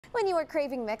When you are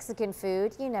craving Mexican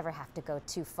food, you never have to go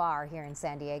too far here in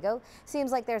San Diego.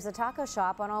 Seems like there's a taco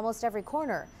shop on almost every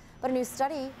corner. But a new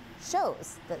study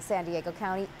shows that San Diego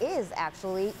County is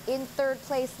actually in third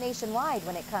place nationwide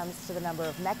when it comes to the number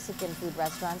of Mexican food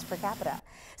restaurants per capita.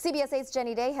 CBS 8's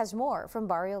Jenny Day has more from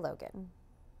Barrio Logan.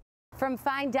 From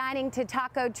fine dining to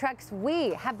taco trucks, we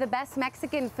have the best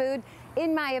Mexican food,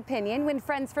 in my opinion. When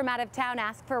friends from out of town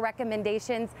ask for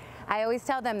recommendations, I always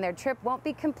tell them their trip won't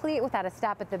be complete without a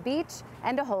stop at the beach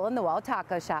and a hole-in-the-wall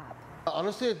taco shop.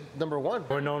 Honestly, number one.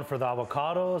 We're known for the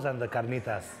avocados and the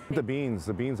carnitas. The beans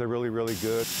are really, really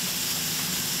good.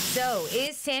 So,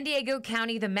 is San Diego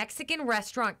County the Mexican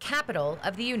restaurant capital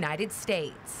of the United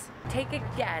States? Take a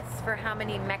guess for how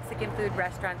many Mexican food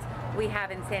restaurants we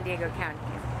have in San Diego County.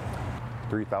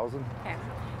 3,000? Okay.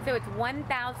 So it's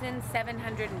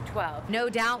 1,712. No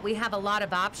doubt we have a lot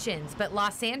of options, but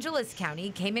Los Angeles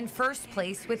County came in first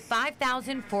place with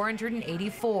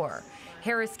 5,484.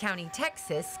 Harris County,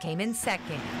 Texas came in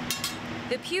second.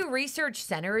 The Pew Research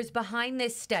Center is behind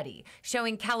this study,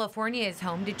 showing California is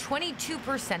home to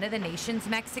 22% of the nation's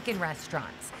Mexican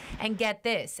restaurants. And get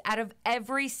this, out of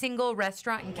every single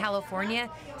restaurant in California,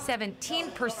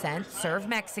 17% serve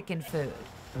Mexican food.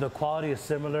 The quality is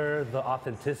similar, the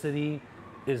authenticity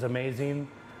is amazing.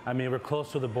 I mean, we're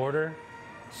close to the border,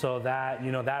 so that,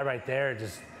 that right there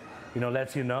just,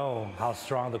 lets you know how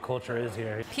strong the culture is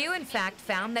here. Pew, in fact,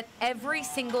 found that every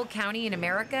single county in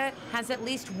America has at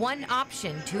least one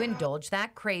option to indulge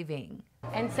that craving.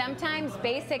 And sometimes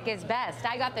basic is best.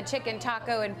 I got the chicken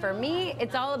taco, and for me,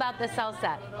 it's all about the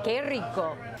salsa. Que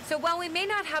rico. So while we may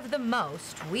not have the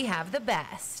most, we have the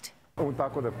best. Un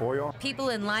taco de pollo. People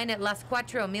in line at Las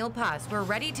Cuatro Milpas were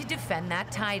ready to defend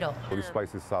that title. The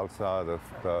spicy salsa,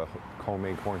 the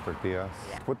homemade corn tortillas.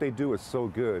 What they do is so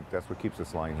good, that's what keeps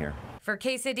us line here. For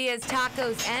quesadillas,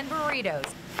 tacos, and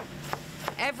burritos,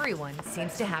 everyone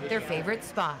seems to have their favorite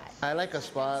spot. I like a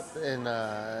spot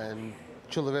in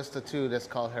Chula Vista too that's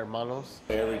called Hermanos.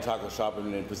 Every taco shop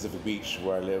in Pacific Beach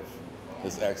where I live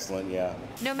is excellent, yeah.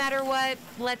 No matter what,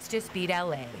 let's just beat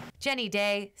LA. Jenny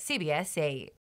Day, CBS 8.